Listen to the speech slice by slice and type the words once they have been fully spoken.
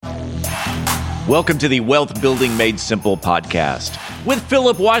Welcome to the Wealth Building Made Simple podcast with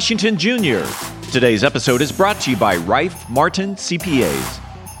Philip Washington Jr. Today's episode is brought to you by Rife Martin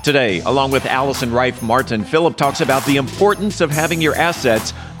CPAs. Today, along with Allison Rife Martin, Philip talks about the importance of having your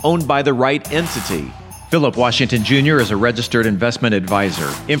assets owned by the right entity. Philip Washington Jr. is a registered investment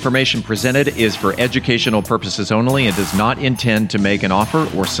advisor. Information presented is for educational purposes only and does not intend to make an offer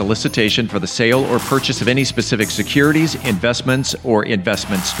or solicitation for the sale or purchase of any specific securities, investments, or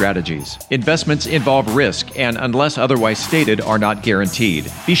investment strategies. Investments involve risk and, unless otherwise stated, are not guaranteed.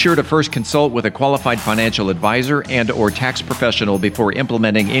 Be sure to first consult with a qualified financial advisor and/or tax professional before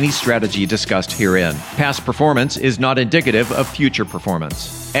implementing any strategy discussed herein. Past performance is not indicative of future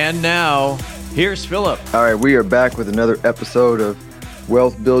performance. And now, here's Philip. All right, we are back with another episode of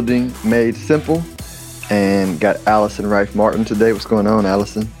Wealth Building Made Simple, and got Allison Rife Martin today. What's going on,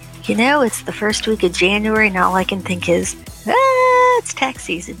 Allison? You know, it's the first week of January, and all I can think is, it's tax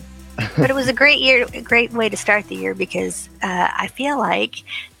season. But it was a great year, a great way to start the year because I feel like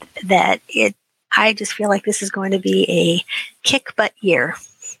I just feel like this is going to be a kick butt year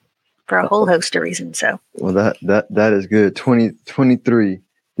for a whole host of reasons. So, well, that is good. 2023.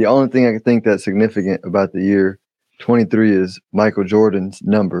 The only thing I can think that's significant about the year 23 is Michael Jordan's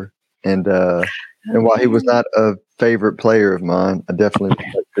number. And while he was not a favorite player of mine, I definitely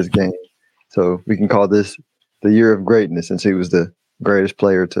respect his game. So we can call this the year of greatness, since he was the greatest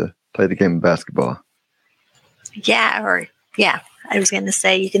player to play the game of basketball. Yeah. I was going to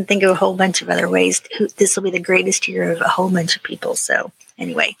say, you can think of a whole bunch of other ways. This will be the greatest year of a whole bunch of people. So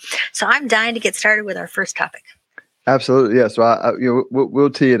anyway, I'm dying to get started with our first topic. Absolutely, yeah. So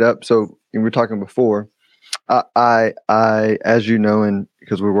we'll tee it up. So we were talking before. I, as you know, and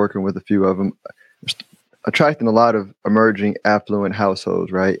because we're working with a few of them, attracting a lot of emerging affluent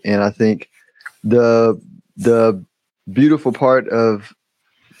households, right? And I think the beautiful part of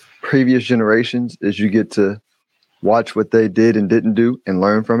previous generations is you get to watch what they did and didn't do and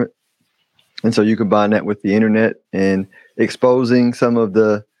learn from it. And so you combine that with the internet and exposing some of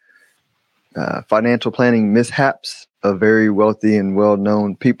the financial planning mishaps of very wealthy and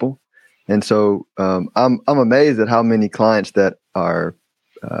well-known people. And so I'm amazed at how many clients that are,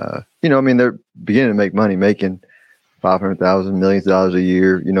 they're beginning to make money, making $500,000, millions of dollars a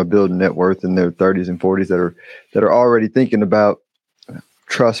year, building net worth in their 30s and 40s that are already thinking about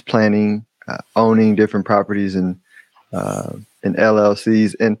trust planning, owning different properties and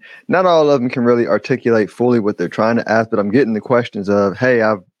LLCs. And not all of them can really articulate fully what they're trying to ask, but I'm getting the questions of, hey,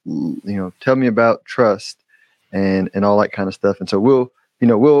 tell me about trust and all that kind of stuff. And so we'll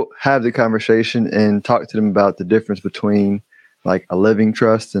have the conversation and talk to them about the difference between like a living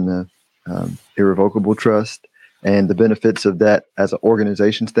trust and a irrevocable trust and the benefits of that as an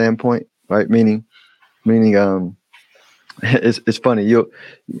organization standpoint, right? Meaning, it's funny.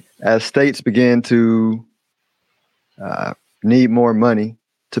 As states begin to need more money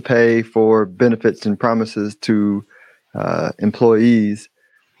to pay for benefits and promises to employees,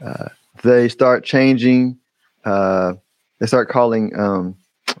 they start changing. They start calling.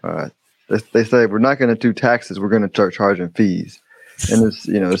 They say we're not going to do taxes. We're going to start charging fees, and it's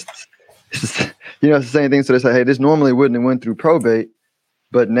the same thing. So they say, hey, this normally wouldn't have went through probate,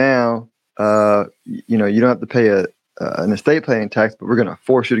 but now you don't have to pay an estate planning tax, but we're going to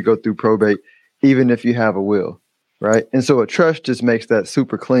force you to go through probate, even if you have a will, right? And so a trust just makes that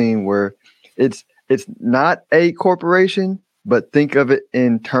super clean, where it's not a corporation, but think of it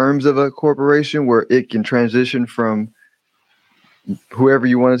in terms of a corporation where it can transition from whoever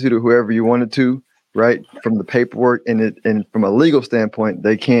you wanted to whoever you wanted to, right? From the paperwork and from a legal standpoint,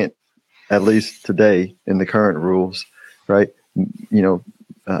 they can't, at least today in the current rules, right?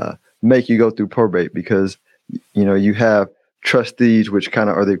 Make you go through probate because, you have trustees, which kind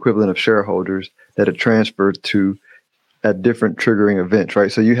of are the equivalent of shareholders that are transferred to at different triggering events,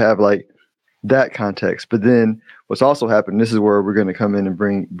 right? So you have like that context, but then what's also happened, this is where we're going to come in and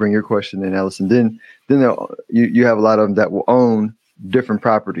bring your question in, Allison. Then you have a lot of them that will own different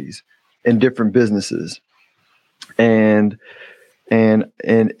properties and different businesses, and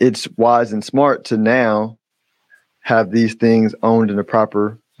it's wise and smart to now have these things owned in the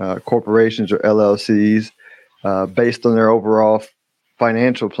proper corporations or LLCs based on their overall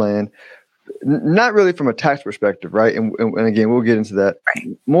financial plan. Not really from a tax perspective, right? And again, we'll get into that. Right.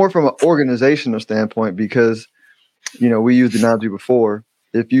 More from an organizational standpoint, because, we used the analogy before.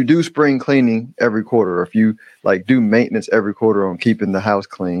 If you do spring cleaning every quarter, or if you do maintenance every quarter on keeping the house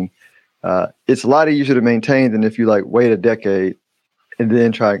clean, it's a lot easier to maintain than if you wait a decade and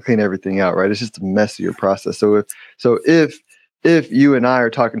then try and clean everything out, right? It's just a messier process. So if if you and I are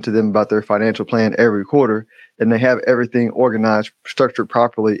talking to them about their financial plan every quarter and they have everything organized, structured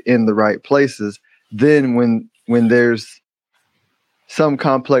properly in the right places, then when there's some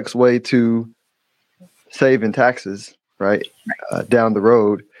complex way to save in taxes, right, down the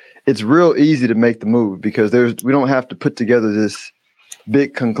road, it's real easy to make the move because we don't have to put together this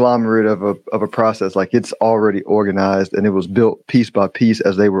big conglomerate of a process. Like, it's already organized and it was built piece by piece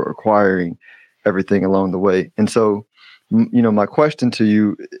as they were acquiring everything along the way. And so, my question to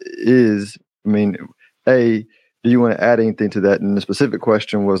you is, A, do you want to add anything to that? And the specific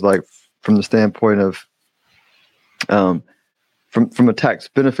question was like, from the standpoint of, from a tax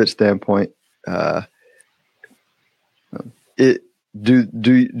benefit standpoint, do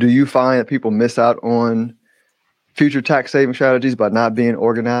you find that people miss out on future tax saving strategies by not being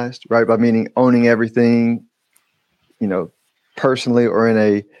organized, right? By meaning owning everything, personally or in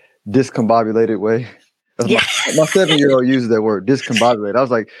a discombobulated way. Yeah. My 7-year-old uses that word, discombobulated. I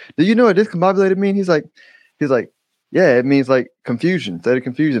was like, do you know what discombobulated mean? He's like, yeah, it means like confusion, state of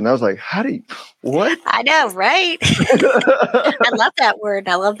confusion. I was like, what? I know, right? I love that word.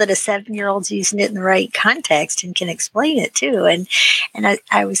 I love that a 7-year-old's using it in the right context and can explain it too. And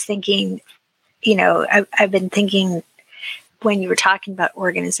I was thinking, I've been thinking when you were talking about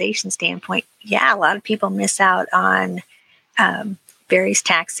organization standpoint, a lot of people miss out on various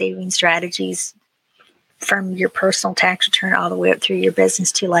tax saving strategies from your personal tax return all the way up through your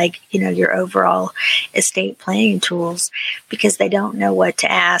business to your overall estate planning tools, because they don't know what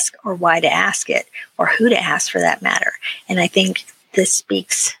to ask or why to ask it or who to ask for that matter. And I think this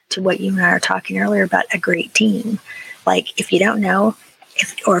speaks to what you and I were talking earlier about a great team. Like, if you don't know,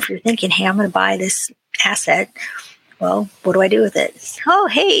 if you're thinking, hey, I'm going to buy this asset, well, what do I do with it? Oh,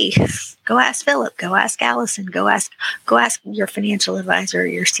 hey, go ask Philip, go ask Allison, go ask your financial advisor or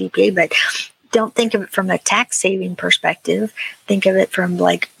your CPA, but don't think of it from a tax saving perspective. Think of it from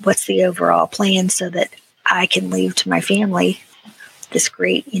what's the overall plan so that I can leave to my family this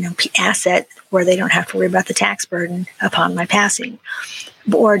great, asset where they don't have to worry about the tax burden upon my passing.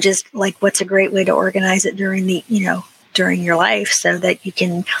 Or just what's a great way to organize it during your life so that you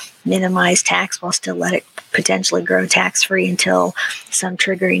can minimize tax while still let it potentially grow tax-free until some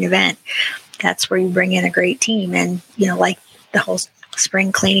triggering event. That's where you bring in a great team. And, like the whole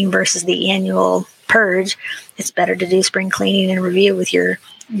spring cleaning versus the annual purge, it's better to do spring cleaning and review with your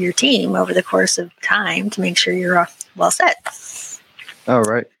team over the course of time to make sure you're well set. All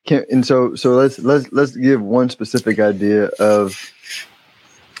right. And so let's give one specific idea of,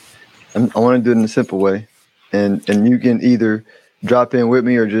 I want to do it in a simple way. And you can either drop in with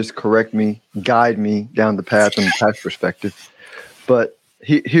me or just correct me, guide me down the path from the tax perspective. But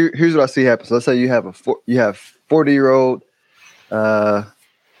here's what I see happen. So let's say you have 40-year-old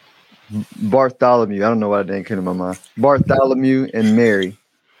Bartholomew. I don't know why that name came to my mind. Bartholomew and Mary,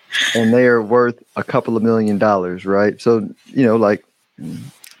 and they are worth a couple of $1 million, right? So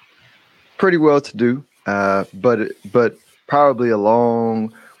pretty well to do, but probably a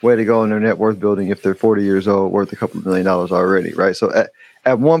long way to go in their net worth building if they're 40 years old, worth a couple of $1 million already, right? So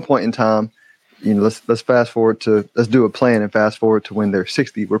at one point in time, let's fast forward to, let's do a plan and fast forward to when they're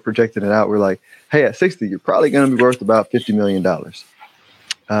 60. We're projecting it out. We're like, hey, at 60, you're probably going to be worth about $50 million.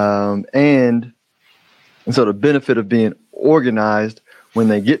 And so the benefit of being organized when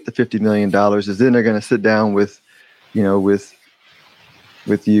they get to $50 million is then they're going to sit down with you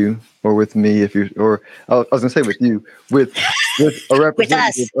or with me, I was going to say with you, with a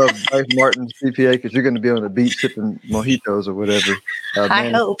representative of Rife Martin CPA, because you're going to be on the beach sipping mojitos or whatever. I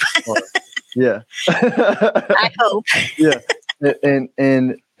hope. Yeah. I hope. Yeah.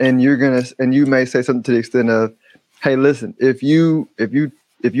 And you're going to, and you may say something to the extent of, hey, listen, if you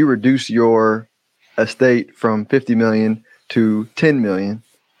reduce your estate from 50 million to 10 million,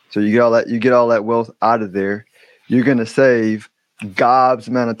 so you get all that wealth out of there, you're going to save gobs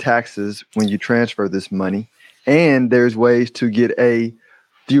amount of taxes when you transfer this money. And there's ways to get a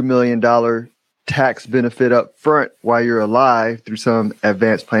few $1 million tax benefit up front while you're alive through some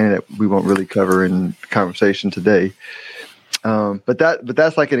advanced planning that we won't really cover in conversation today. But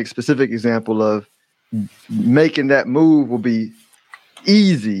that's like a specific example of making that move will be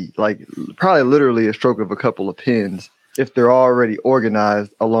easy, like probably literally a stroke of a couple of pens if they're already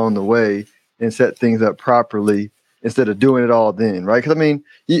organized along the way and set things up properly instead of doing it all then, right? Because and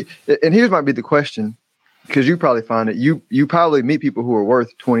here's might be the question, because you probably find it, you probably meet people who are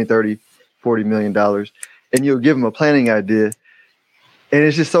worth 20, 30, $40 million, and you'll give them a planning idea, and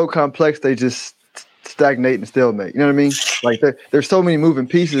it's just so complex they just stagnate and stalemate. You know what I mean? Like there's so many moving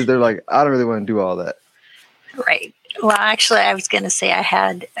pieces. They're like, I don't really want to do all that. Right. Well, actually, I was going to say I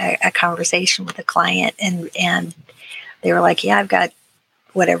had a conversation with a client, and they were like, yeah, I've got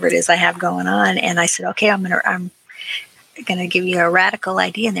whatever it is I have going on. And I said, okay, I'm going to give you a radical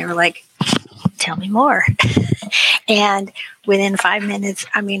idea. And they were like, tell me more. And within 5 minutes,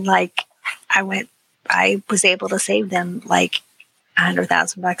 I was able to save them like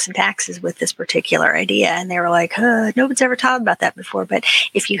 $100,000 in taxes with this particular idea. And they were like, nobody's ever talked about that before. But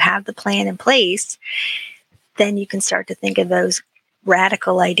if you have the plan in place, then you can start to think of those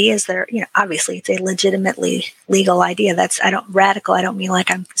radical ideas that are, obviously it's a legitimately legal idea. I don't mean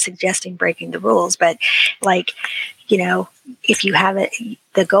like I'm suggesting breaking the rules, but like, if you have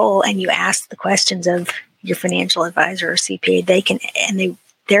the goal and you ask the questions of your financial advisor or CPA,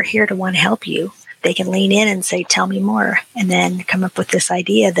 they're here to want to help you. They can lean in and say, tell me more, and then come up with this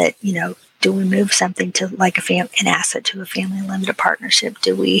idea that, do we move something to like an asset to a family limited partnership?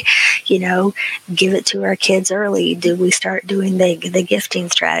 Do we, give it to our kids early? Do we start doing the gifting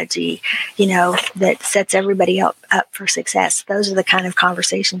strategy, that sets everybody up for success? Those are the kind of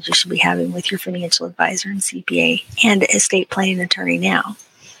conversations you should be having with your financial advisor and CPA and estate planning attorney now.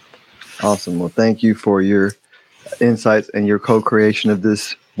 Awesome. Well, thank you for your insights and your co-creation of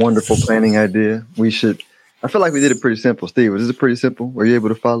this wonderful planning idea. I feel like we did it pretty simple. Steve, was this pretty simple? Were you able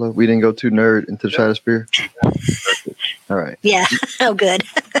to follow? We didn't go too nerd into the stratosphere? All right. Yeah. Oh, good.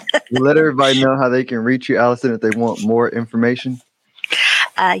 Let everybody know how they can reach you, Allison, if they want more information.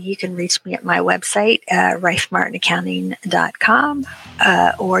 You can reach me at my website, rifemartinaccounting.com,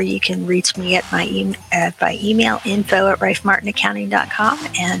 or you can reach me at my by email, info@rifemartinaccounting.com,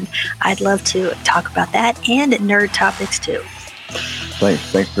 and I'd love to talk about that and nerd topics too.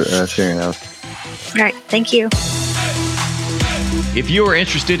 Thanks for sharing, Allison. All right. Thank you. If you are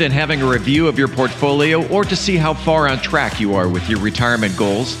interested in having a review of your portfolio or to see how far on track you are with your retirement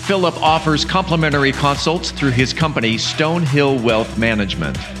goals, Philip offers complimentary consults through his company, Stonehill Wealth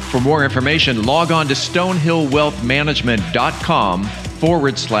Management. For more information, log on to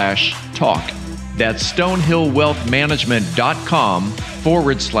stonehillwealthmanagement.com/talk. That's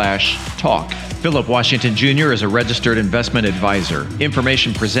stonehillwealthmanagement.com/talk. Philip Washington Jr. is a registered investment advisor.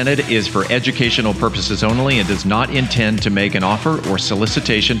 Information presented is for educational purposes only and does not intend to make an offer or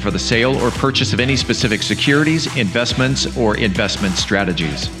solicitation for the sale or purchase of any specific securities, investments, or investment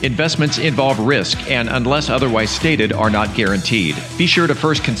strategies. Investments involve risk and, unless otherwise stated, are not guaranteed. Be sure to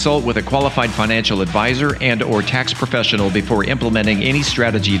first consult with a qualified financial advisor and/or tax professional before implementing any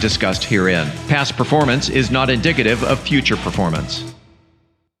strategy discussed herein. Past performance is not indicative of future performance.